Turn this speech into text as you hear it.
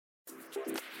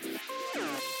Welcome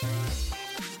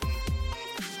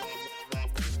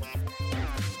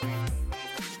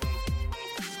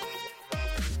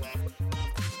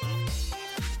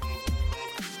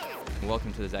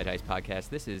to the Zeitgeist Podcast.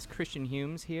 This is Christian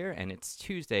Humes here, and it's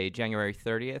Tuesday, January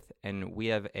 30th, and we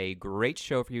have a great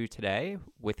show for you today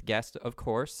with guest, of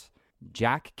course,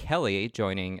 Jack Kelly,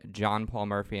 joining John Paul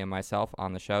Murphy and myself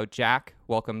on the show. Jack,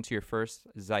 welcome to your first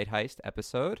Zeitgeist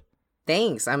episode.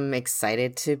 Thanks. I'm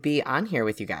excited to be on here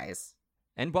with you guys.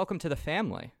 And welcome to the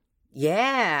family.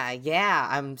 Yeah.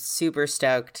 I'm super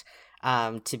stoked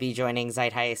to be joining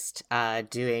Zeitgeist,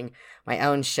 doing my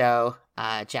own show,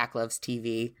 Jack Loves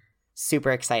TV.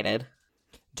 Super excited.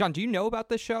 John, do you know about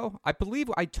this show? I believe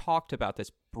I talked about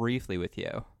this briefly with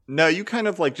you. No, you kind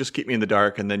of like just keep me in the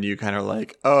dark, and then you kind of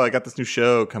like, oh, I got this new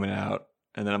show coming out.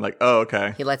 And then I'm like, oh,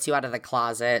 okay. He lets you out of the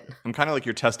closet. I'm kind of like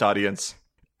your test audience.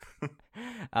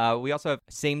 We also have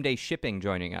Same Day Shipping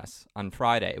joining us on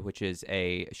Friday, which is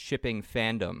a shipping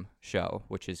fandom show,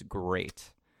 which is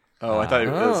great. Oh, I thought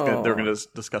they were going to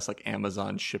discuss like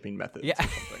Amazon shipping methods or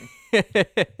something.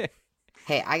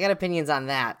 Hey, I got opinions on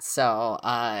that. So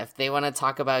if they want to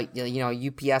talk about,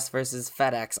 UPS versus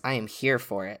FedEx, I am here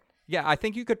for it. Yeah, I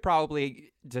think you could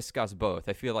probably discuss both.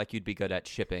 I feel like you'd be good at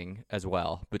shipping as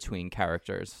well between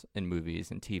characters in movies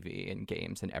and TV and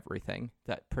games and everything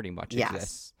that pretty much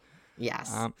exists.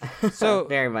 Yes. So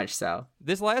very much so.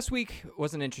 This last week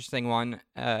was an interesting one.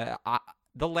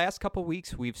 The last couple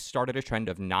weeks, we've started a trend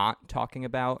of not talking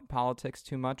about politics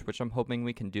too much, which I'm hoping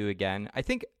we can do again. I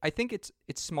think it's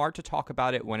smart to talk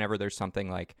about it whenever there's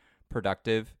something like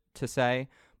productive to say,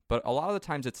 but a lot of the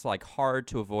times it's like hard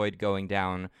to avoid going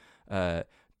down a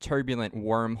turbulent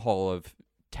wormhole of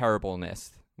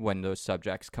terribleness when those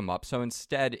subjects come up. So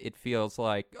instead, it feels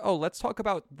like, oh, let's talk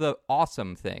about the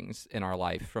awesome things in our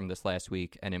life from this last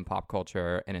week and in pop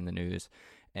culture and in the news.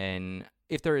 And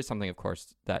if there is something, of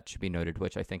course, that should be noted,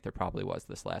 which I think there probably was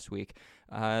this last week,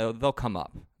 they'll come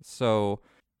up. So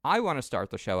I want to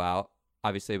start the show out,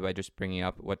 obviously, by just bringing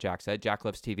up what Jack said. Jack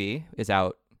Loves TV is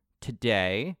out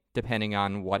today, depending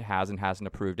on what has and hasn't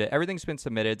approved it. Everything's been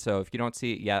submitted, so if you don't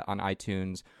see it yet on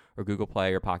iTunes or Google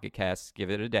Play or Pocket Casts,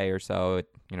 give it a day or so.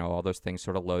 All those things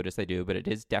sort of load as they do, but it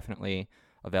is definitely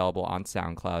available on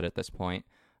SoundCloud at this point,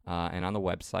 and on the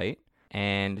website.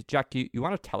 And Jack, do you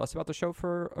want to tell us about the show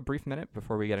for a brief minute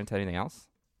before we get into anything else?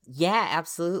 Yeah,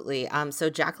 absolutely.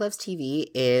 So Jack Loves TV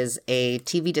is a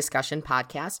TV discussion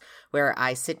podcast where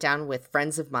I sit down with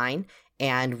friends of mine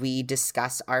and we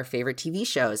discuss our favorite TV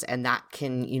shows. And that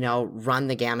can, run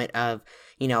the gamut of,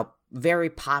 very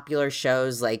popular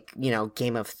shows like,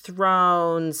 Game of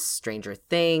Thrones, Stranger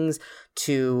Things,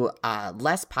 to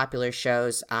less popular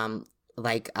shows in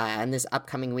this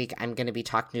upcoming week, I'm going to be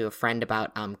talking to a friend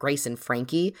about Grace and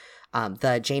Frankie,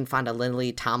 the Jane Fonda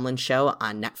Lily Tomlin show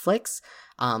on Netflix.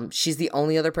 She's the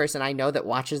only other person I know that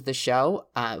watches the show,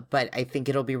 but I think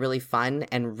it'll be really fun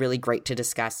and really great to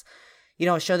discuss,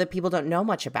 a show that people don't know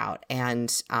much about.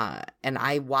 And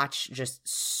I watch just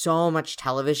so much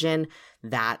television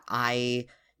that I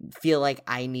feel like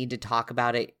I need to talk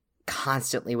about it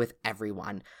constantly with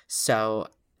everyone. So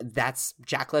that's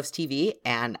Jack Loves TV,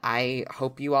 and I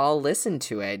hope you all listen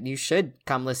to it. You should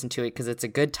come listen to it because it's a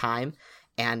good time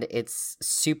and it's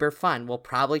super fun. We'll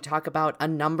probably talk about a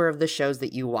number of the shows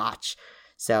that you watch,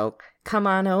 so come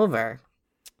on over.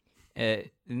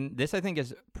 This, I think,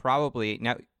 is probably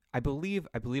now. I believe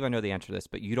I know the answer to this,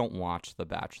 but you don't watch The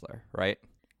Bachelor, right?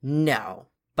 No,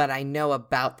 but I know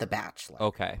about The Bachelor.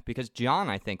 Okay, because John,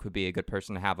 I think, would be a good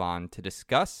person to have on to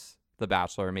discuss The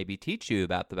Bachelor, maybe teach you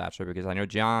about The Bachelor, because I know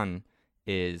John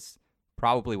is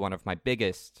probably one of my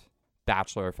biggest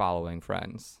Bachelor following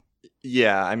friends.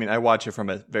 Yeah, I mean, I watch it from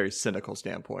a very cynical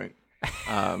standpoint.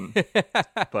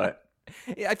 But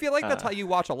I feel like that's how you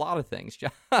watch a lot of things,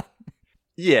 John.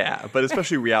 Yeah, but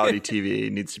especially reality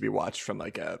TV needs to be watched from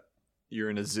you're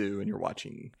in a zoo and you're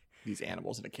watching these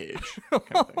animals in a cage. Kind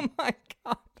of thing. Oh my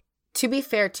God. To be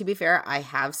fair, I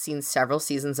have seen several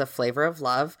seasons of Flavor of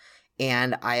Love.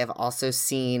 And I've also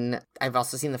seen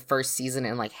the first season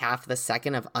and half the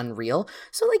second of Unreal.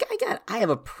 So I have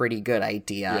a pretty good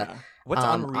idea. Yeah. What's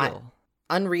Unreal?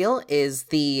 Unreal is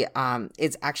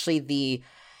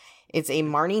it's a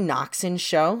Marnie Noxon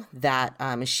show that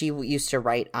she used to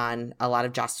write on a lot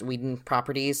of Joss Whedon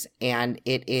properties, and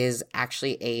it is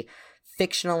actually a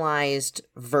fictionalized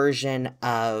version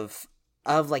of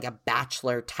a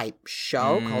Bachelor type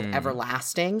show called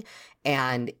Everlasting,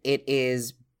 and it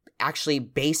is actually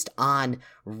based on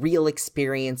real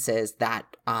experiences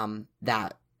that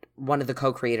that one of the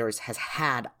co-creators has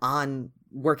had on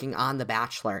working on The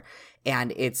Bachelor,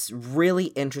 and it's really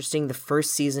interesting. The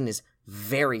first season is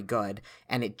very good,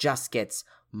 and it just gets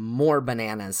more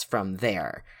bananas from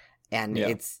there. And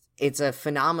it's a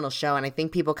phenomenal show, and I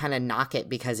think people kind of knock it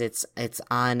because it's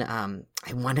on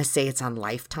I want to say it's on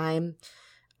Lifetime.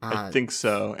 I think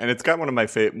so, and it's got one of my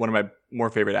more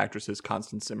favorite actresses,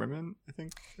 Constance Zimmerman. I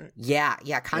think. Right?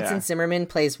 Yeah. Constance Zimmerman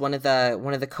plays one of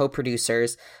the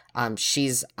co-producers.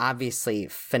 She's obviously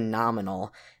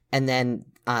phenomenal, and then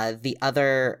the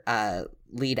other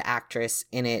lead actress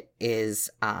in it is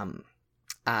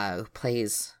who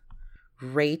plays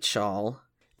Rachel.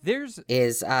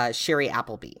 Is Sherry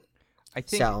Appleby. I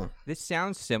think this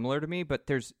sounds similar to me, but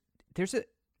isn't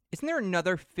there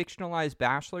another fictionalized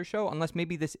Bachelor show? Unless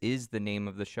maybe this is the name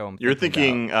of the show. You're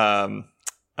thinking,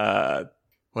 it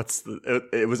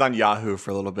was on Yahoo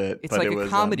for a little bit. It's but like it a was,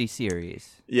 comedy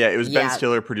series. Yeah, it was Ben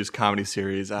Stiller produced comedy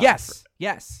series.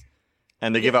 Yes.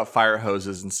 And they give out fire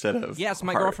hoses instead of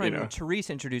my girlfriend Therese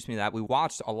introduced me to that. We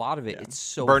watched a lot of it. Yeah. It's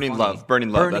so Burning funny. Love. Burning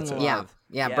Love. That's it.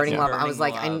 Yeah, Burning Love. I was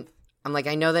like, I'm like,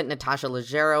 I know that Natasha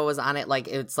Leggero was on it. Like,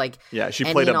 it's like, she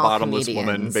played a bottomless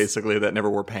woman basically that never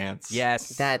wore pants. Yes,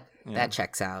 that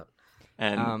checks out.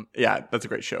 And that's a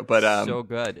great show. But so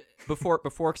good. Before,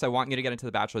 because I want you to get into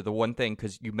The Bachelor. The one thing,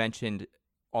 because you mentioned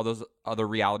all those other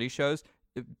reality shows,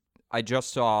 I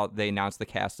just saw they announced the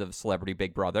cast of Celebrity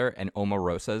Big Brother, and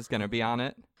Omarosa is going to be on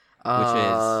it, which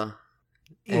is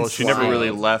well, she never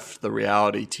really left the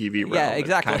reality TV realm. Yeah,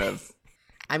 exactly. Kind of.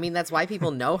 I mean, that's why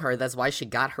people know her. That's why she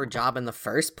got her job in the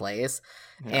first place.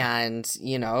 Yeah. And,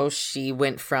 she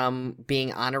went from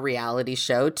being on a reality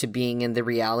show to being in the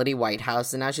reality White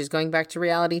House, and now she's going back to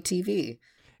reality TV.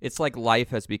 It's like life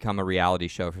has become a reality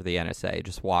show for the NSA,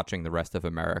 just watching the rest of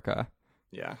America.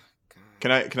 Yeah.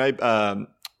 Can I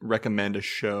recommend a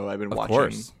show I've been watching? Of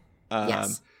course.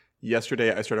 Yes.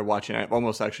 Yesterday I started watching, I've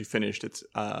almost actually finished. It's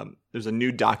there's a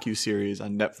new docu-series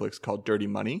on Netflix called Dirty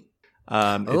Money.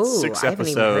 It's 6 episodes. I haven't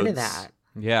even heard of that.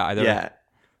 Yeah.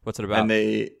 What's it about? And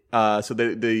they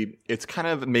it's kind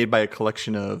of made by a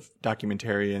collection of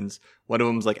documentarians. One of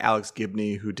them's like Alex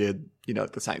Gibney, who did the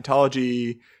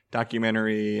Scientology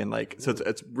documentary, and so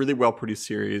it's really well produced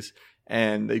series.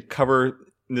 And they cover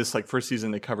in this first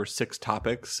season. They cover 6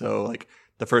 topics. So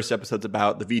the first episode's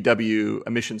about the VW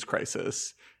emissions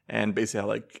crisis, and basically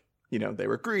how they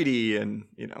were greedy and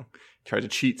tried to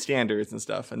cheat standards and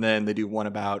stuff. And then they do one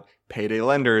about payday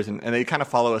lenders, and they kind of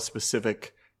follow a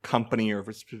specific company or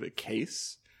a specific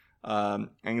case. And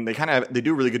they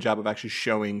do a really good job of actually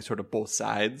showing sort of both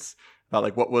sides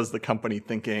about what was the company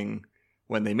thinking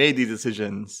when they made these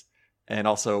decisions, and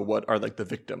also what are the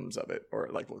victims of it or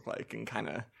look like, and kind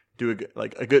of do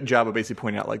a good job of basically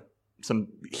pointing out some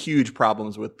huge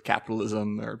problems with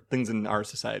capitalism or things in our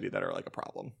society that are a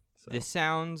problem. So. This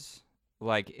sounds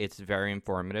like it's very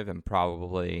informative and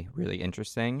probably really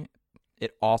interesting.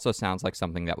 It also sounds like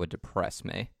something that would depress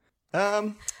me.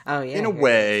 In a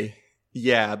way,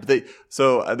 yeah. But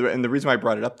and the reason why I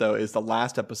brought it up though is the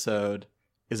last episode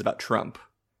is about Trump.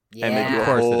 Yeah, and they do a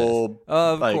whole.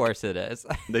 Of course it is.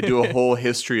 They do a whole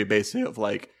history basically of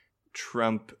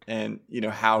Trump and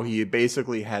how he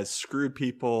basically has screwed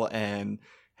people and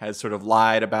has sort of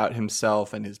lied about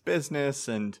himself and his business,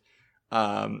 and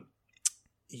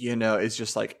is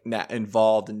just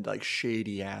involved in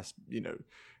shady ass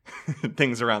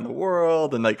things around the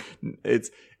world. And it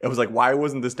was why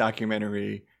wasn't this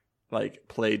documentary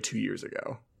played 2 years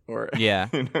ago? Or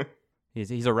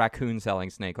he's a raccoon selling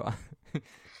snake oil.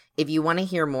 If you want to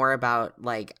hear more about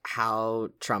how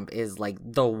Trump is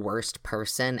the worst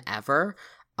person ever,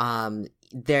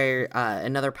 there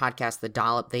another podcast, The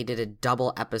Dollop, they did a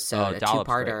double episode, a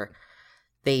two-parter. Great.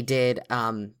 They did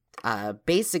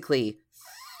basically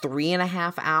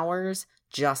 3.5 hours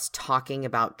just talking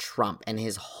about Trump and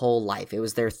his whole life. It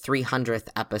was their 300th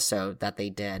episode that they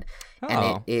did,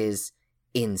 and it is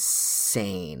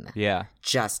insane. Yeah,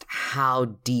 just how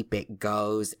deep it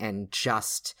goes, and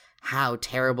just how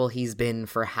terrible he's been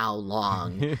for how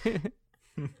long.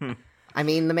 I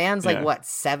mean, the man's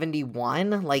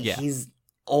 71? He's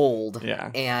old. Yeah.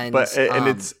 And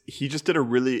he just did a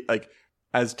really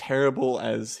as terrible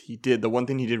as he did, the one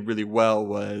thing he did really well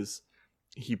was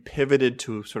he pivoted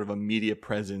to sort of a media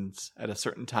presence at a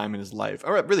certain time in his life.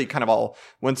 Or really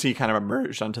once he kind of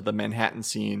emerged onto the Manhattan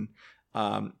scene.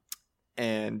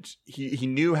 And he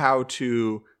knew how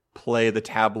to play the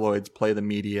tabloids, play the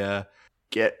media,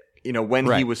 get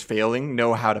when he was failing,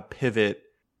 know how to pivot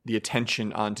the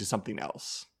attention onto something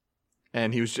else.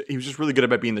 And he was just really good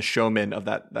about being the showman of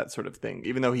that sort of thing.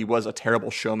 Even though he was a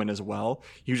terrible showman as well,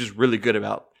 he was just really good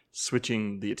about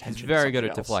switching the attention. He's very good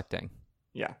at else. deflecting.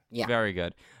 Yeah. Very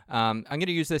good. I'm going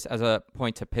to use this as a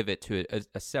point to pivot to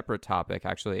a separate topic,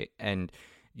 actually, and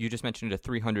You just mentioned a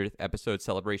 300th episode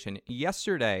celebration.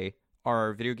 Yesterday,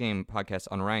 our video game podcast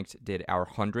Unranked did our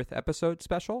 100th episode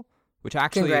special, which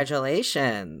actually...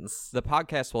 Congratulations. The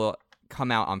podcast will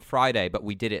come out on Friday, but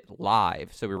we did it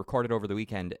live. So we recorded over the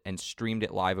weekend and streamed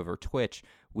it live over Twitch.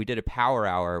 We did a power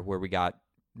hour where we got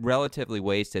relatively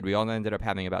wasted. We all ended up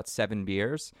having about 7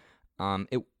 beers.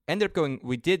 It ended up going,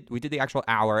 we did the actual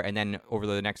hour, and then over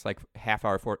the next like half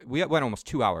hour, we went almost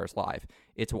 2 hours live.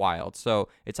 It's wild. So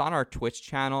it's on our Twitch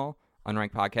channel,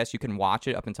 Unranked Podcast. You can watch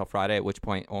it up until Friday, at which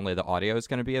point only the audio is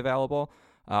going to be available.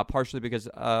 Partially because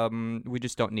we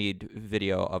just don't need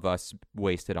video of us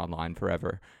wasted online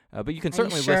forever. But you can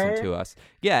certainly listen to us.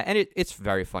 Yeah, and it's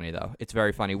very funny, though. It's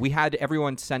very funny. We had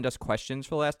everyone send us questions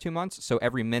for the last 2 months. So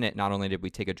every minute, not only did we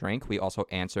take a drink, we also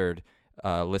answered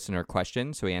listener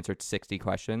questions. So we answered 60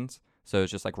 questions. So it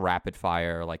was just like rapid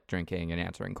fire, like drinking and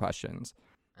answering questions.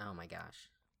 Oh, my gosh.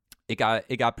 It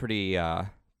got pretty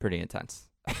intense.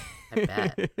 I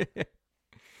bet.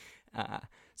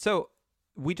 So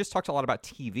we just talked a lot about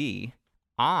TV.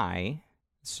 I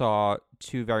saw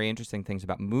 2 very interesting things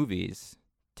about movies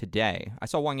today. I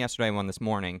saw one yesterday and one this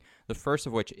morning. The first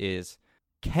of which is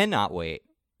cannot wait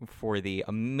for the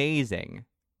amazing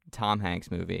Tom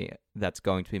Hanks movie that's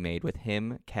going to be made with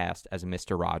him cast as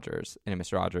Mr. Rogers in a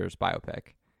Mr. Rogers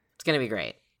biopic. It's going to be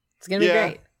great. It's going to be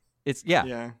great.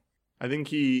 Yeah. I think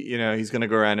he's going to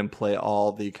go around and play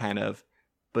all the kind of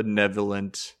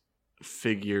benevolent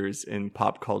figures in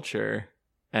pop culture.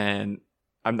 And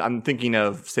I'm thinking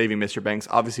of Saving Mr. Banks.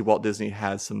 Obviously, Walt Disney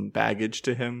has some baggage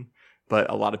to him, but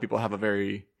a lot of people have a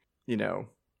very,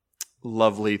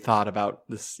 lovely thought about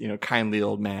this, kindly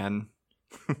old man,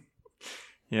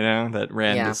 that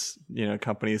ran this,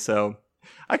 company. So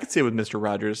I could see it with Mr.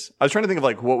 Rogers. I was trying to think of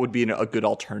like what would be a good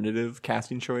alternative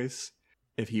casting choice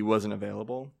if he wasn't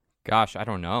available. Gosh, I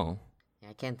don't know.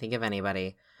 I can't think of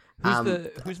anybody.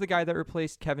 Who's the guy that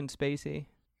replaced Kevin Spacey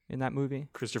in that movie?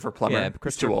 Christopher Plummer. Yeah,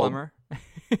 Christopher Plummer.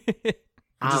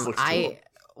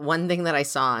 One thing that I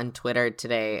saw on Twitter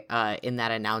today in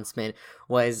that announcement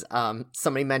was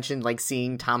somebody mentioned like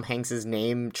seeing Tom Hanks's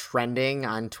name trending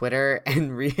on Twitter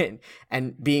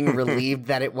and being relieved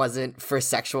that it wasn't for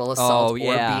sexual assault or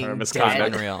being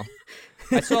misconduct. Unreal.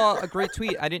 I saw a great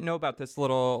tweet. I didn't know about this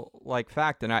little like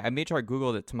fact, and I made sure I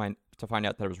Googled it to find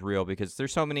out that it was real, because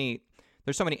there's so many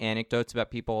anecdotes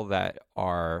about people that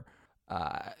are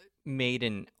made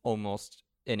in almost.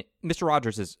 And Mr.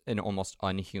 Rogers is an almost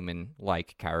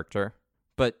unhuman-like character,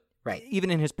 but even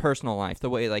in his personal life,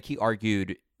 the way like he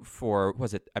argued for,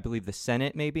 I believe the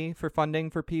Senate maybe for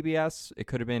funding for PBS, it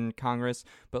could have been Congress,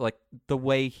 but like the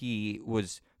way he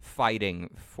was fighting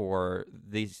for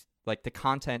these, like the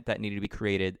content that needed to be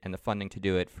created and the funding to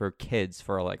do it for kids,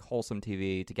 for like wholesome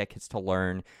TV, to get kids to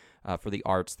learn, for the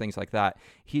arts, things like that.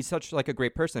 He's such like a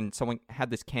great person. Someone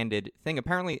had this candid thing.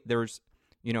 Apparently there's,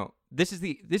 this is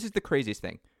the craziest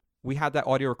thing. We had that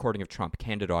audio recording of Trump,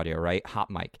 candid audio, right? Hot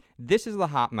mic. This is the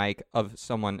hot mic of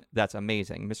someone that's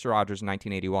amazing. Mr. Rogers in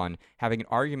 1981, having an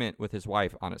argument with his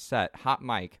wife on a set. Hot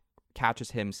mic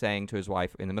catches him saying to his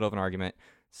wife in the middle of an argument,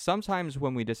 "Sometimes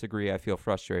when we disagree, I feel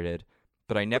frustrated,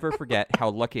 but I never forget how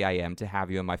lucky I am to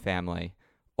have you in my family.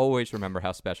 Always remember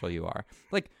how special you are."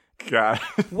 Like, God.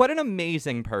 What an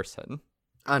amazing person.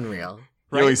 Unreal.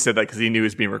 He only said that because he knew it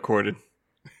was being recorded.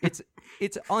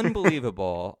 It's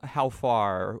unbelievable how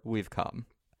far we've come.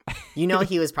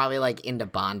 He was probably like into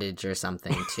bondage or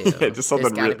something too. Yeah, just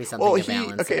something. There's got to be something to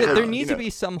balance. Okay, it out. There need to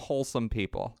be some wholesome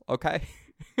people. Okay.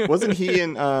 Wasn't he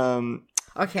in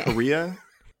Korea?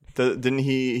 Didn't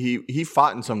he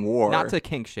fought in some war? Not to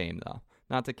kink shame though.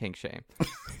 Not to kink shame.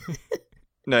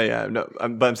 No.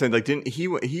 But I'm saying, like, didn't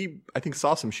he? I think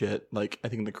saw some shit. Like, I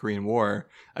think in the Korean War.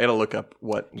 I gotta look up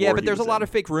what. Yeah, war but there's a lot in. of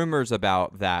fake rumors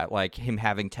about that, like him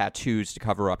having tattoos to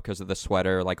cover up because of the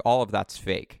sweater. Like all of that's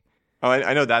fake. Oh,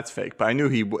 I know that's fake, but I knew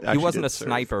he wasn't a serve.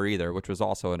 sniper either, which was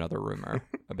also another rumor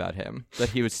about him, that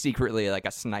he was secretly like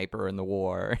a sniper in the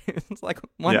war. It's like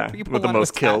people with the want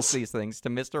most to kills. these things to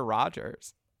Mr.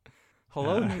 Rogers.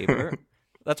 Hello, neighbor.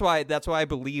 That's why I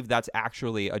believe that's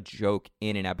actually a joke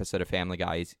in an episode of Family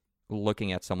Guy. He's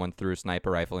looking at someone through a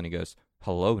sniper rifle and he goes,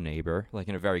 "Hello, neighbor," like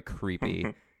in a very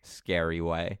creepy, scary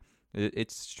way.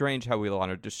 It's strange how we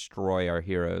want to destroy our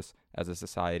heroes as a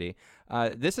society.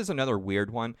 This is another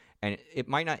weird one, and it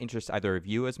might not interest either of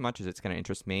you as much as it's going to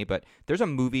interest me, but there's a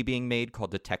movie being made called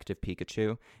Detective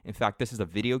Pikachu. In fact, this is a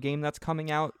video game that's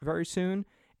coming out very soon,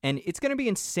 and it's going to be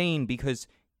insane because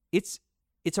it's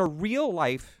a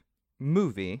real-life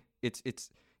movie. It's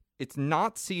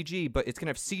not CG, but it's going to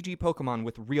have CG Pokemon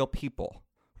with real people,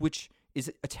 which is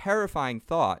a terrifying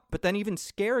thought. But then even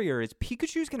scarier is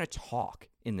Pikachu's going to talk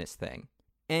in this thing.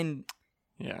 And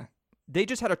Yeah. They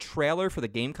just had a trailer for the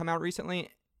game come out recently,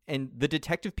 and the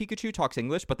Detective Pikachu talks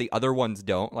English, but the other ones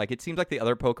don't. Like, it seems like the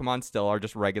other Pokemon still are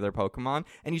just regular Pokemon,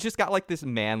 and he's just got, like, this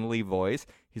manly voice.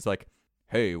 He's like,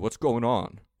 hey, what's going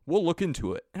on? We'll look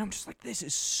into it. And I'm just like, this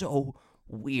is so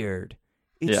weird.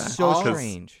 It's so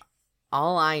strange.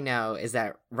 All I know is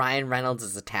that Ryan Reynolds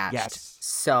is attached. Yes.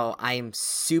 So I'm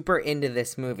super into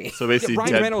this movie. So basically,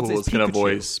 Ryan Reynolds Deadpool is is going to Pikachu.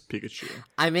 voice Pikachu.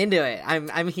 I'm into it.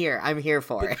 I'm here. I'm here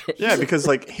for it. Yeah, because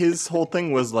like his whole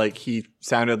thing was like he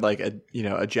sounded like a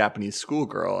Japanese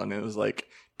schoolgirl, and it was like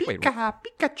Wait,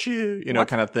 Pikachu, what?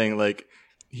 kind of thing. Like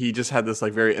he just had this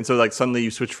like and so like suddenly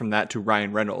you switch from that to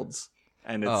Ryan Reynolds,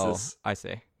 and it's this, I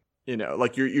see.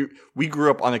 like we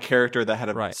grew up on a character that had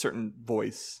a Right. certain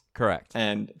voice Correct.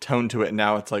 and tone to it, and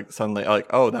now it's like suddenly like,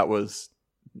 oh, that was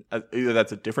either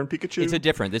that's a different Pikachu.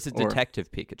 This is or-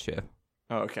 Detective Pikachu.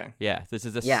 Oh, okay. Yeah, this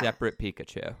is a Yeah. separate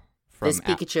Pikachu. From This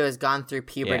Pikachu has gone through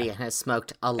puberty Yeah. and has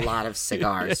smoked a lot of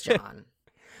cigars, John.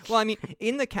 Well, I mean,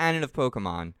 in the canon of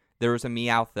Pokemon, there was a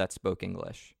Meowth that spoke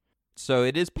English. So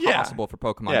it is Yeah. possible for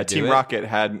Pokemon Yeah, to do Team it. Rocket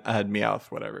had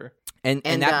Meowth, whatever. And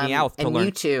that Meowth to and learn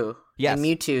Mewtwo. Yes. And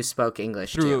Mewtwo spoke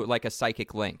English through too. like a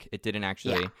psychic link. It didn't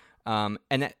actually. Yeah.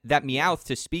 And that Meowth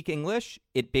to speak English,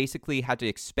 it basically had to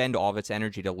expend all of its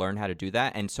energy to learn how to do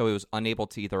that, and so it was unable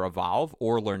to either evolve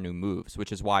or learn new moves,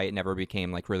 which is why it never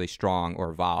became like really strong or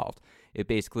evolved. It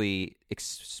basically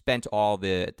spent all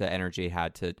the energy it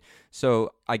had to.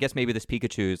 So I guess maybe this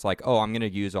Pikachu is like, oh, I'm going to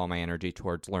use all my energy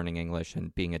towards learning English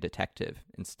and being a detective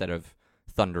instead of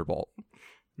Thunderbolt.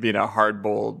 Being a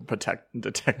hard-boiled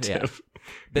detective.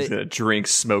 But- He's gonna drink,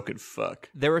 smoke, and fuck.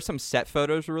 There were some set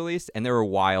photos released, and they were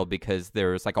wild because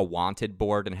there was like a wanted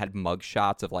board and had mug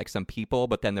shots of like some people,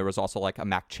 but then there was also like a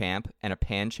Machamp and a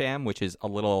Pancham, which is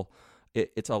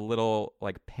it's a little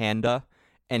like panda,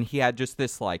 and he had just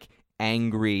this like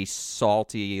angry,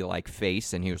 salty like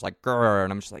face, and he was like grr,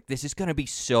 and I'm just like, this is gonna be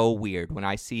so weird when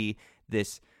I see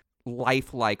this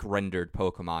lifelike rendered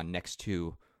Pokemon next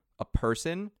to a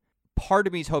person. Part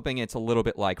of me is hoping it's a little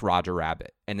bit like Roger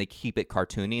Rabbit, and they keep it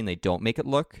cartoony and they don't make it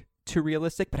look too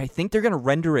realistic, but I think they're going to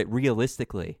render it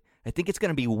realistically. I think it's going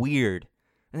to be weird.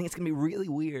 I think it's going to be really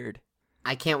weird.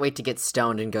 I can't wait to get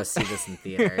stoned and go see this in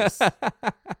theaters.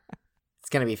 It's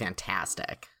going to be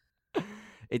fantastic.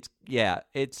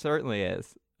 It certainly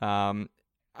is. I'm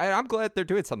glad they're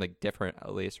doing something different,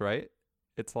 at least, right?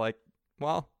 It's like,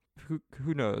 well,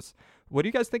 who knows? What do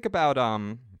you guys think about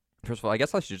first of all, I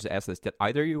guess I should just ask this. Did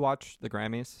either of you watch the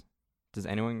Grammys? Does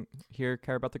anyone here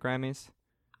care about the Grammys?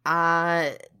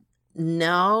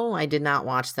 No, I did not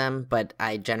watch them, but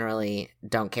I generally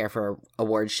don't care for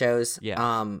award shows.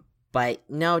 Yeah. But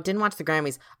no, didn't watch the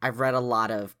Grammys. I've read a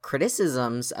lot of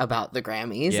criticisms about the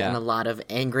Grammys Yeah. and a lot of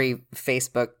angry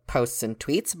Facebook posts and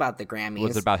tweets about the Grammys.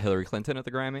 Was it about Hillary Clinton at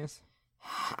the Grammys?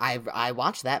 I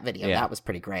watched that video. Yeah. That was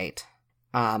pretty great.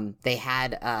 They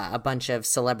had a bunch of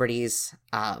celebrities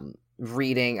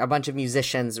reading, a bunch of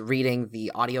musicians reading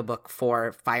the audiobook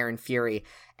for Fire and Fury,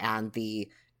 and the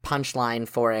punchline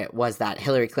for it was that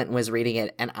Hillary Clinton was reading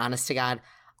it, and honest to God,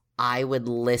 I would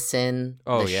listen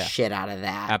shit out of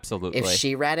that. Absolutely. If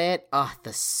she read it,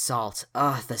 the salt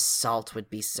would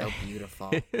be so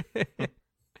beautiful.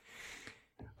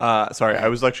 Sorry, I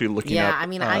was actually looking Yeah, up I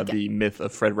mean, the myth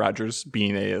of Fred Rogers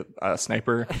being a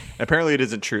sniper. Apparently, it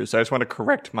isn't true. So I just want to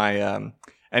correct my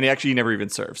and he never even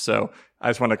served. So I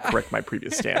just want to correct my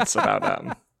previous stance about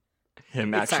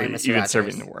him Sorry, actually Mr. even Rogers.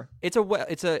 serving the war.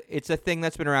 It's a thing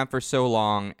that's been around for so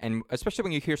long, and especially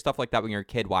when you hear stuff like that when you're a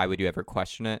kid, why would you ever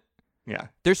question it? Yeah,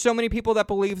 There's so many people that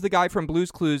believe the guy from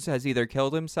Blue's Clues has either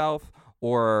killed himself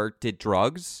or did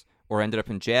drugs or ended up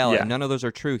in jail, Yeah. and none of those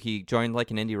are true. He joined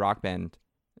like an indie rock band,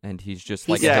 and he's just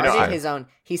He like Yeah, I know.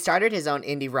 started his own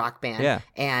indie rock band. Yeah.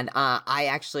 And I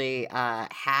actually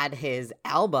had his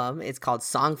album. It's called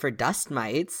Song for Dust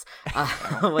Mites.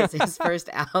 Was his first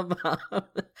album.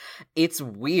 It's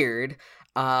weird.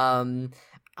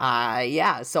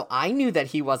 Yeah, so I knew that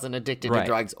he wasn't addicted to Right.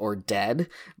 drugs or dead,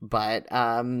 but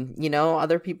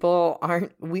other people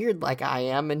aren't weird like I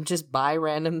am and just buy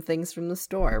random things from the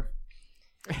store.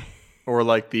 or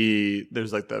like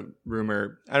there's like the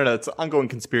rumor. I don't know. It's an ongoing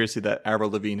conspiracy that Avril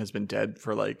Lavigne has been dead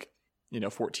for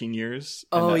 14 years.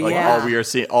 And Oh, that, yeah. all we are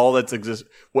seeing, all that's exists.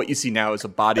 What you see now is a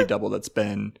body double that's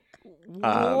been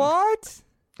what?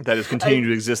 that is continuing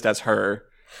to exist as her.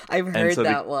 I've heard so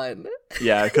that one.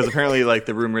 Yeah, because apparently,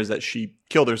 the rumor is that she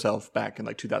killed herself back in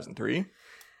 2003,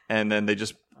 and then they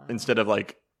just instead of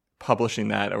publishing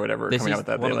that or whatever, This coming is out with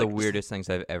that, one they of the weirdest things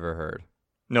I've ever heard.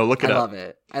 No, look it I up. love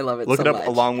it. I love it. Look so it up much.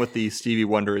 along with the Stevie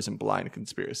Wonder isn't blind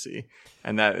conspiracy,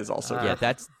 and that is also Yeah,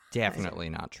 that's definitely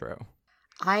not true.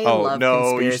 I Oh love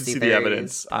no, conspiracy you should see theories. the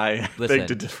evidence. I Listen. beg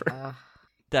to differ.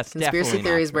 That's Conspiracy definitely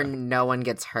theories not where true. no one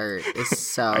gets hurt is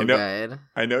so I know. good.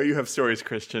 I know you have stories,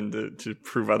 Christian, to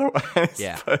prove otherwise.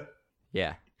 Yeah. But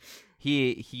Yeah.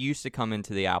 He used to come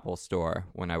into the Apple store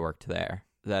when I worked there.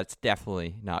 That's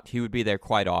definitely not. He would be there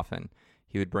quite often.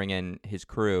 He would bring in his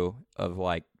crew of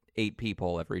like 8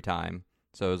 people every time.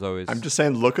 So it was always. I'm just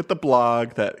saying, look at the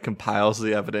blog that compiles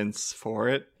the evidence for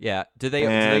it. Yeah. Do they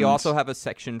And- also have a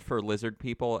section for lizard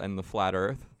people and the flat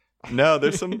Earth? No,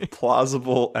 there's some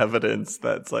plausible evidence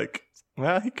that's like,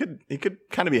 well, he could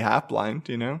kind of be half blind,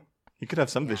 you know? He could have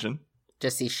some vision.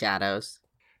 Just see shadows.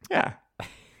 Yeah.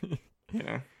 You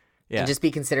know. Yeah. And just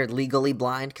be considered legally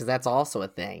blind, because that's also a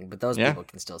thing. But those Yeah. people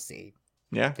can still see.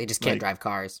 Yeah. They just can't Like, drive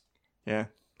cars. Yeah.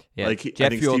 Yeah. like, I Jet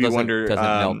think fuel Stevie doesn't Wonder,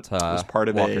 melt was part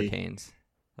of Walker a- Canes.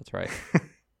 That's right.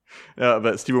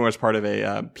 But Stevie Wonder was part of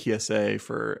a PSA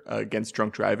for against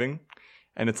drunk driving.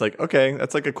 And it's like, okay,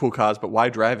 that's like a cool cause, but why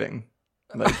driving?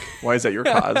 Like, why is that your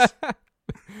cause?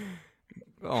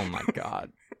 Oh my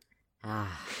God.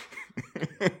 Ah,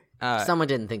 Uh, someone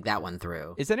didn't think that one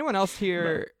through. is anyone else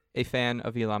here a fan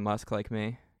of Elon Musk like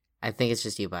me? I think it's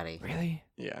just you, buddy. Really?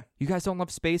 Yeah. You guys don't love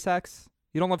SpaceX?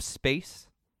 You don't love space?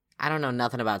 I don't know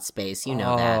nothing about space. You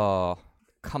know that. Oh,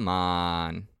 come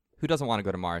on. Who doesn't want to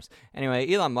go to Mars?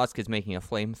 Anyway, Elon Musk is making a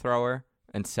flamethrower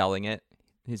and selling it.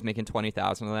 He's making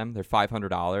 20,000 of them. They're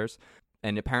 $500.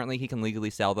 And apparently he can legally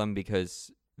sell them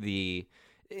because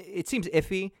it seems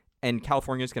iffy, and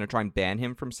California is going to try and ban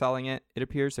him from selling it, it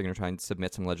appears. They're going to try and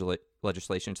submit some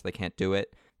legislation so they can't do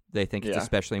it. They think it's Yeah.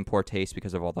 especially in poor taste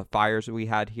because of all the fires we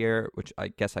had here, which I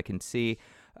guess I can see.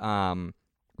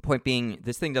 Point being,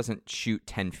 this thing doesn't shoot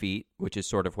 10 feet, which is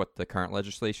sort of what the current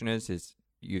legislation is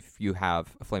if you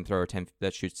have a flamethrower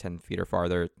that shoots 10 feet or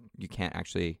farther, you can't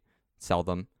actually sell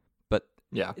them. But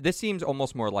Yeah. this seems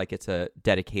almost more like it's a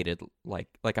dedicated, like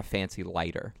a fancy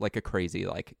lighter, like a crazy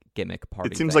like gimmick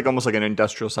party. It seems thing. like almost like an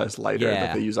industrial sized lighter Yeah.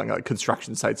 that they use on like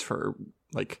construction sites for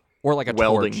like or like a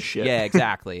welding torch. shit. Yeah,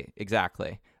 exactly.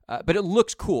 But it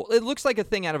looks cool. It looks like a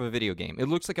thing out of a video game. It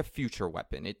looks like a future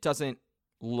weapon. It doesn't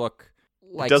look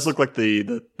like. It does look like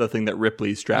the thing that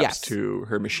Ripley straps Yes. to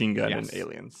her machine gun Yes. in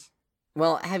Aliens.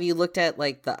 Well, have you looked at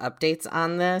like the updates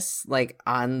on this, like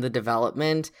on the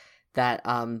development that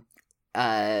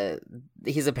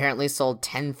he's apparently sold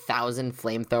 10,000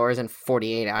 flamethrowers in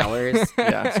 48 hours.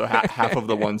 Yeah, so half of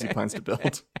the ones he plans to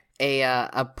build.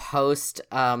 A post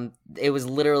it was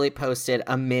literally posted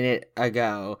a minute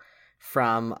ago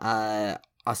from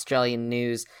Australian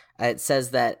news. It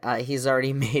says that he's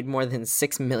already made more than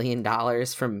 $6 million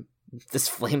from this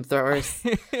flamethrowers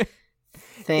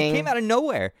thing. It came out of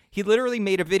nowhere. He literally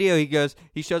made a video.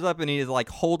 He shows up and he's like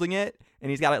holding it and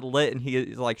he's got it lit and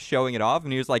he's like showing it off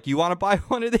and he was like, "You want to buy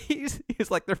one of these?"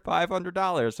 He's like, "They're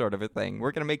 $500 sort of a thing.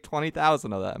 We're going to make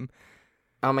 20,000 of them."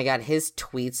 Oh my god, his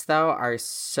tweets though are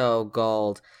so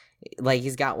gold. Like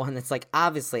he's got one that's like,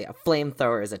 obviously a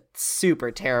flamethrower is a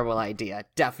super terrible idea.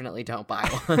 Definitely don't buy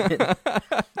one.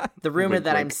 The rumor Wink,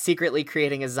 that I'm wink. secretly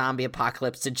creating a zombie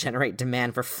apocalypse to generate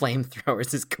demand for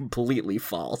flamethrowers is completely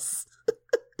false.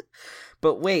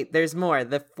 But wait, there's more.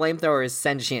 The flamethrower is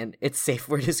sentient, its safe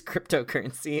word is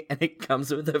cryptocurrency, and it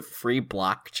comes with a free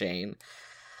blockchain.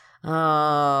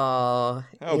 Oh,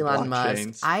 Elon Musk.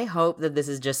 blockchains. I hope that this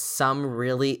is just some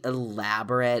really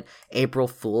elaborate April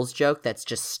Fool's joke that's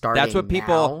just starting That's what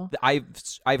people now.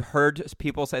 I've heard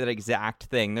people say that exact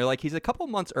thing. They're like, he's a couple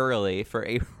months early for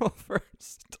April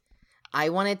 1st. I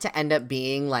want it to end up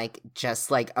being like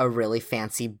just like a really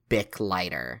fancy Bic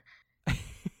lighter.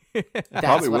 That's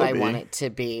Probably what will I be. want it to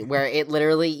be, where it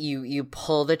literally you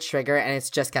pull the trigger and it's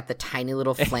just got the tiny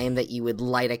little flame that you would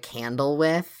light a candle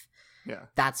with. Yeah.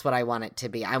 That's what I want it to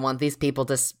be. I want these people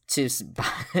to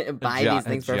buy these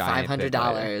things for giant Bic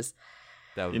 $500.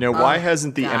 That You know, why Oh,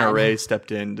 hasn't the God. NRA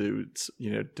stepped in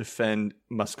to, defend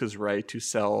Musk's right to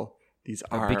sell these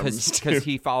arms? because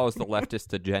he follows the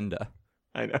leftist agenda.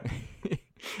 I know.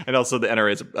 And also the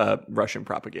NRA is Russian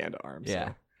propaganda arm. Yeah.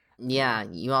 So. Yeah,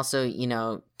 you also,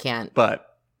 can't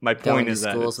But my go point into is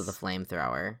that schools with it's- a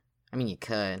flamethrower. I mean, you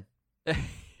could.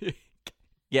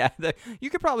 Yeah, you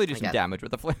could probably do I some got- damage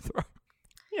with a flamethrower.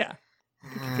 yeah,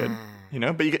 good.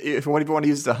 But if what if you want to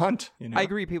use it to hunt? I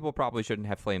agree people probably shouldn't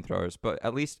have flamethrowers, but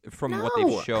at least from what No.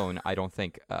 they've shown, I don't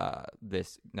think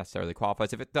this necessarily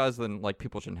qualifies. If it does, then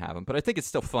people shouldn't have them. But I think it's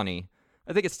still funny.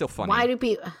 Why do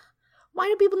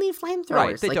people need flamethrowers?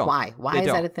 Right, they don't. Why? Why They is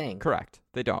that don't. a thing? Correct.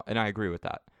 They don't, and I agree with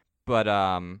that. But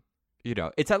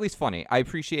it's at least funny. I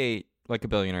appreciate a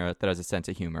billionaire that has a sense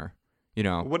of humor.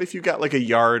 What if you got a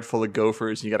yard full of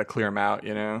gophers and you got to clear them out?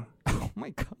 Oh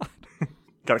my god.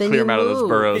 Got to clear them out of those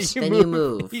burrows. Then you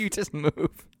move. You just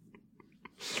move.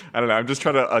 I don't know. I'm just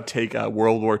trying to take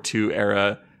World War II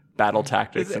era battle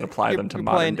tactics and apply them to You're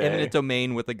modern playing day. eminent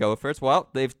domain with the Gophers. Well,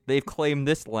 they've claimed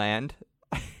this land.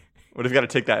 What if you got to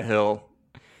take that hill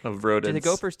of rodents? Do the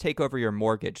Gophers take over your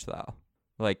mortgage though?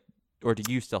 Like, or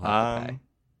do you still have to pay?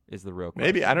 Is the real question.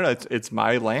 Maybe, I don't know. It's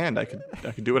my land. I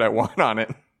could do what I want on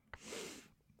it.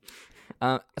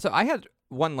 So I had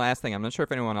one last thing. I'm not sure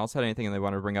if anyone else had anything they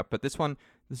want to bring up, but this one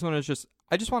is just.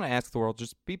 I just want to ask the world,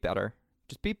 just be better.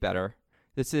 Just be better.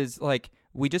 This is like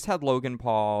we just had Logan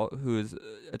Paul, who is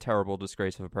a terrible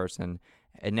disgrace of a person,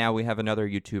 and now we have another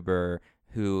YouTuber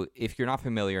who, if you're not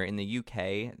familiar, in the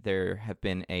UK there have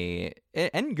been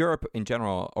and Europe in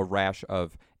general, a rash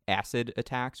of acid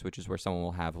attacks, which is where someone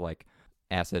will have like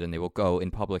acid and they will go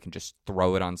in public and just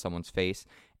throw it on someone's face.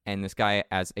 And this guy,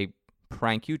 as a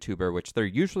prank YouTuber, which they're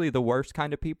usually the worst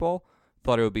kind of people,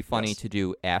 thought it would be funny to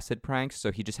do acid pranks.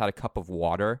 So he just had a cup of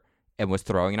water and was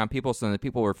throwing it on people. So then the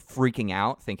people were freaking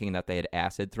out, thinking that they had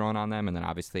acid thrown on them. And then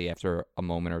obviously after a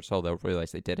moment or so, they'll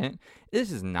realize they didn't.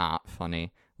 This is not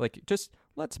funny. Like, just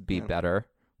let's be better.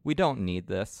 We don't need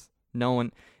this. No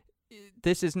one.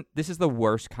 This is the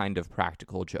worst kind of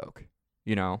practical joke,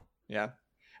 you know? Yeah.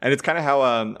 And it's kind of how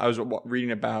I was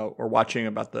reading about or watching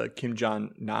about the Kim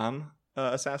Jong-nam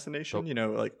assassination,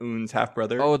 like Eun's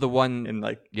half-brother. Oh, the one. And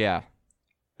like, yeah.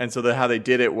 And so how they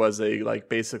did it was they like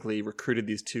basically recruited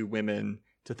these two women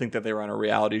to think that they were on a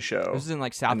reality show. This is in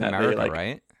like South America,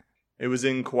 right? It was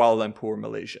in Kuala Lumpur,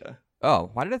 Malaysia. Oh,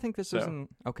 why did I think this was in...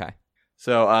 Okay.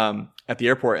 So at the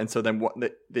airport, and so then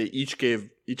they each gave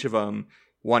each of them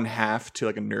one half to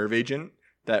like a nerve agent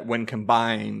that when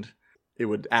combined it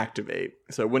would activate.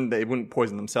 So they wouldn't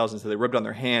poison themselves, and so they rubbed on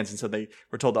their hands, and so they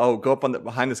were told, go up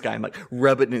behind this guy and like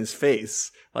rub it in his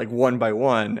face like one by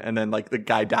one, and then like the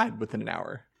guy died within an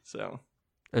hour. So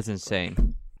that's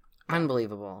insane.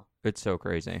 Unbelievable. It's so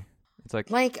crazy. It's like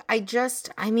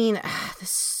the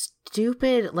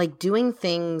stupid, like, doing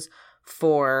things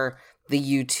for the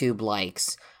YouTube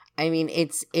likes. I mean,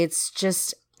 it's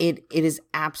just it is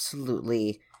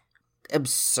absolutely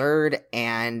absurd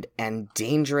and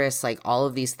dangerous, like all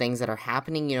of these things that are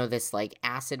happening, this like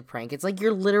acid prank. It's like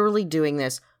you're literally doing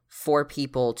this for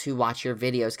people to watch your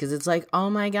videos because it's like, oh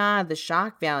my god, the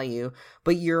shock value,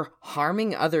 but you're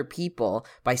harming other people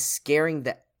by scaring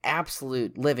the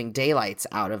absolute living daylights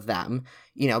out of them,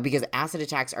 because acid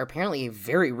attacks are apparently a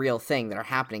very real thing that are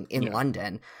happening in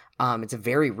London. It's a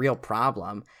very real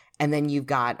problem. And then you've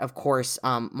got, of course,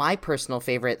 my personal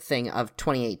favorite thing of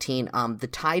 2018, the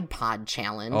Tide Pod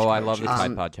Challenge. Oh, I love the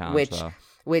Tide Pod Challenge,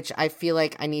 which I feel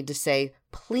like I need to say,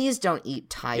 please don't eat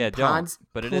Tide Pods.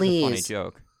 But it is a funny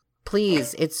joke.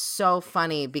 Please, it's so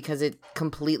funny because it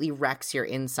completely wrecks your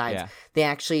insides. Yeah. They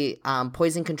actually,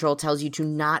 poison control tells you to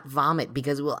not vomit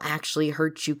because it will actually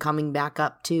hurt you coming back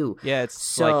up too. Yeah,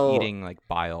 it's like eating like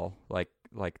bile, like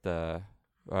the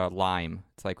lime.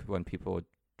 It's like when people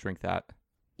drink that.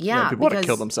 Yeah, people want to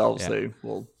kill themselves. They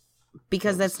will.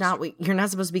 Because that's not what you're not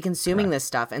supposed to be consuming this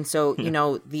stuff, and so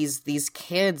these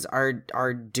kids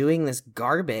are doing this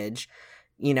garbage.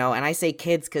 And I say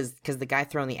kids because the guy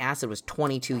throwing the acid was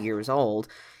 22 years old.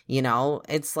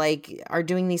 It's like are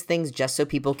doing these things just so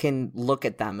people can look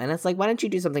at them. And it's like, why don't you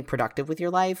do something productive with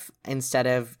your life instead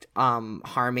of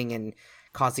harming and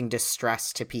causing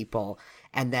distress to people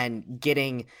and then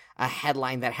getting a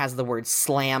headline that has the word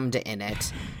slammed in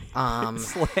it.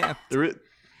 Slammed.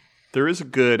 There is a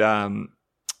good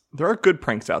there are good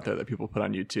pranks out there that people put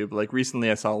on YouTube. Like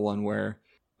recently I saw one where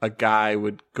a guy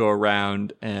would go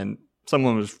around and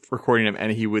someone was recording him,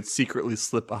 and he would secretly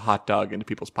slip a hot dog into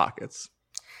people's pockets,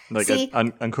 like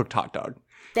an uncooked hot dog.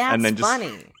 That's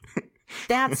funny.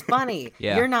 That's funny.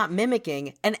 Yeah. You're not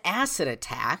mimicking an acid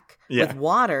attack with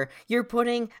water. You're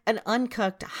putting an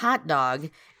uncooked hot dog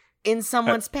in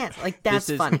someone's pants. Like,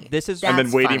 that's funny. And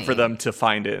then waiting for them to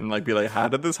find it and like be like, how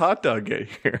did this hot dog get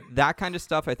here? That kind of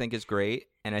stuff I think is great.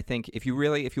 And I think if you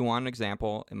want an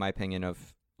example, in my opinion,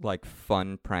 of like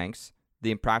fun pranks, the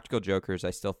Impractical Jokers,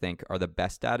 I still think, are the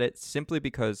best at it, simply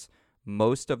because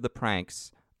most of the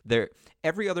pranks,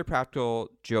 every other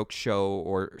practical joke show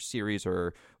or series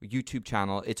or YouTube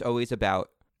channel, it's always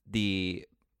about the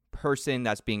person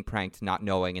that's being pranked not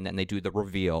knowing, and then they do the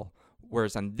reveal.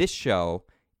 Whereas on this show,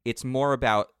 it's more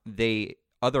about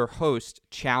other hosts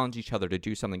challenge each other to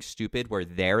do something stupid where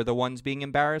they're the ones being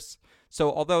embarrassed.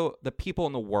 So although the people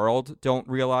in the world don't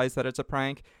realize that it's a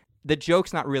prank, the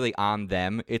joke's not really on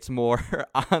them. It's more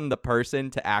on the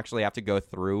person to actually have to go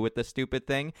through with the stupid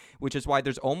thing, which is why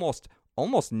there's almost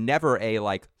never a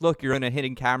like, look, you're in a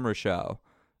hidden camera show.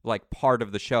 like part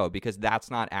of the show, because that's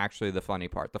not actually the funny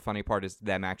part. The funny part is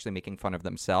them actually making fun of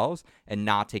themselves and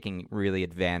not taking really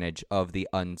advantage of the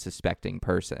unsuspecting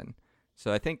person.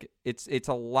 So I think it's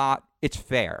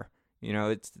fair.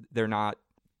 They're not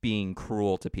being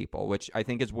cruel to people, which I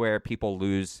think is where people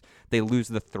lose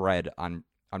the thread on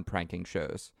pranking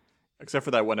shows. Except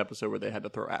for that one episode where they had to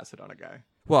throw acid on a guy.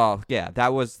 Well, yeah,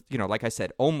 that was, like I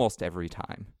said, almost every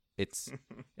time. It's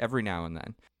every now and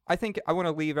then. I think I want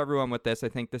to leave everyone with this. I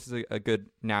think this is a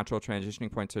good natural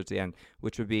transitioning point towards the end,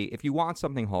 which would be, if you want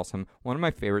something wholesome, one of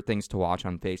my favorite things to watch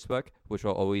on Facebook, which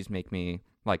will always make me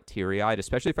like teary-eyed,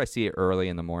 especially if I see it early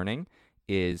in the morning,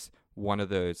 is one of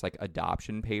those like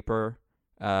adoption paper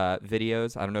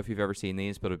videos. I don't know if you've ever seen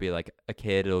these, but it'll be like a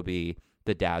kid, it'll be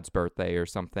the dad's birthday or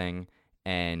something,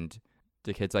 and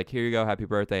the kid's like, here you go, happy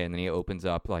birthday, and then he opens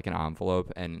up like an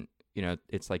envelope, and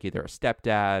it's like either a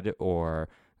stepdad or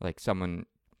like someone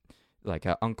like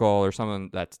an uncle or someone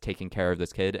that's taking care of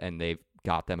this kid, and they've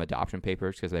got them adoption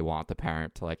papers because they want the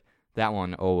parent to, like, that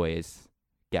one always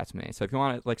gets me. So if you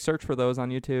want to like search for those on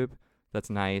YouTube, that's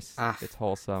nice. It's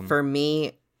wholesome. For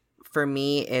me,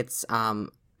 it's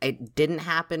it didn't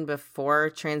happen before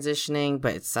transitioning,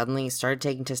 but it suddenly started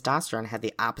taking testosterone, had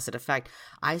the opposite effect.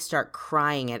 I start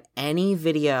crying at any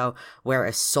video where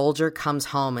a soldier comes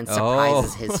home and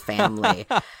surprises his family.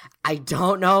 I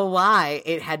don't know why.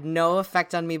 It had no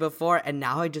effect on me before, and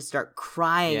now I just start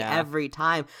crying every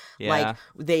time. Like,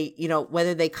 they,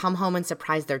 whether they come home and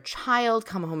surprise their child,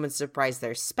 come home and surprise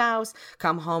their spouse,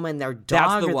 come home and their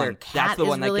dog or their cat That's the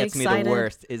one really that gets excited. me the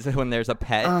worst, is when there's a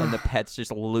pet and the pet's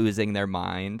just losing their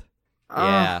mind.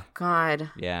 Oh,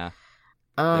 God. Yeah.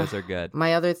 Those are good.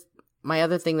 My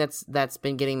other thing that's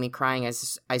been getting me crying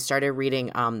is I started reading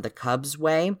The Cubs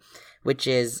Way, which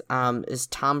is Tom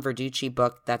Verducci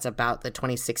book that's about the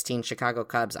 2016 Chicago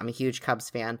Cubs. I'm a huge Cubs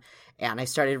fan, and I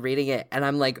started reading it, and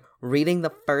I'm like reading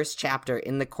the first chapter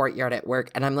in the courtyard at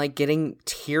work, and I'm like getting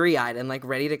teary-eyed and like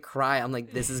ready to cry. I'm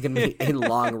like, this is going to be a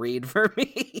long read for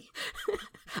me.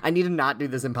 I need to not do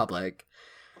this in public.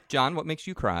 John, what makes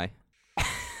you cry?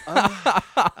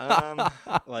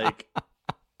 Like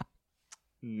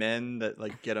men that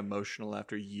like get emotional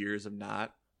after years of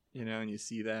not, and you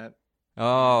see that.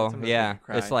 Oh, yeah.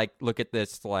 It's like, look at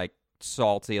this like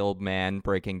salty old man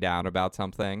breaking down about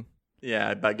something.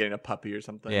 Yeah, about getting a puppy or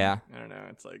something. Yeah. I don't know.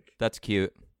 It's like, that's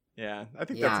cute. Yeah, I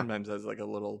think that sometimes has like a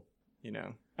little,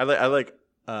 I like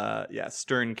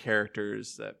stern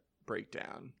characters that break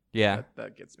down. Yeah,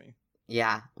 that gets me.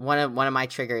 Yeah, one of my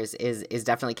triggers is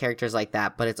definitely characters like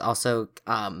that, but it's also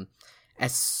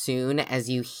as soon as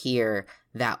you hear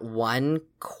that one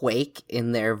quake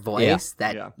in their voice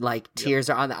like tears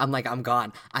are on, I'm like, I'm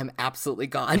gone. I'm absolutely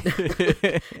gone.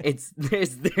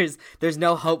 There's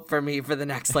no hope for me for the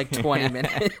next like 20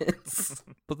 minutes.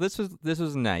 But this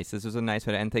was nice. This was a nice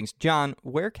way to end things. John,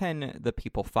 where can the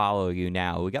people follow you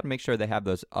now? We got to make sure they have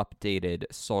those updated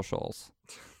socials.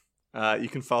 You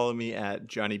can follow me at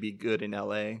Johnny B. Good in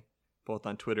LA, both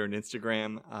on Twitter and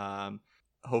Instagram.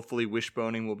 Hopefully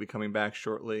Wishboning will be coming back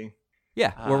shortly.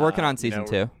 Yeah, we're working on season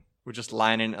 2. We're just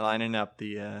lining up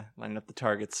the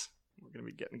targets. We're gonna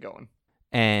be getting going.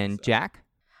 And Jack?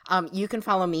 You can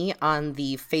follow me on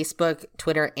the Facebook,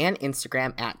 Twitter, and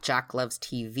Instagram at Jack Loves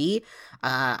TV.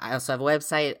 I also have a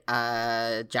website,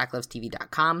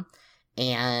 jacklovestv.com,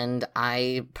 and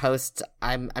I post.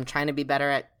 I'm trying to be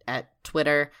better at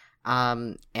Twitter.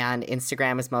 And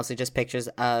Instagram is mostly just pictures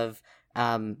of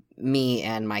me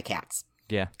and my cats.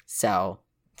 Yeah. So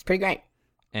it's pretty great.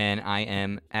 And I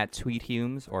am at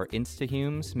Tweethumes or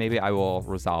Instahumes. Maybe I will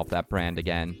resolve that brand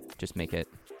again. Just make it.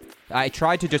 I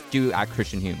tried to just do at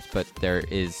Christian Humes, but there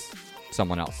is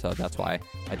someone else, so that's why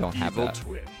I don't have that.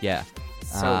 Twin. Yeah.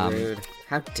 So rude.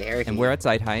 How dare he? And we're at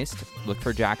Zeitgeist. Look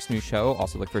for Jack's new show.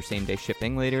 Also look for Same Day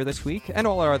Shipping later this week. And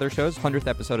all our other shows. 100th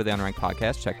episode of the Unranked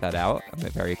Podcast. Check that out. I'm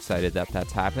very excited that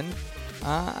that's happened.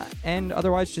 And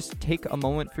otherwise, just take a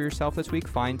moment for yourself this week.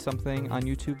 Find something on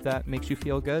YouTube that makes you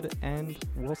feel good. And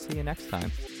we'll see you next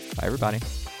time. Bye, everybody.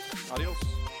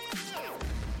 Adios.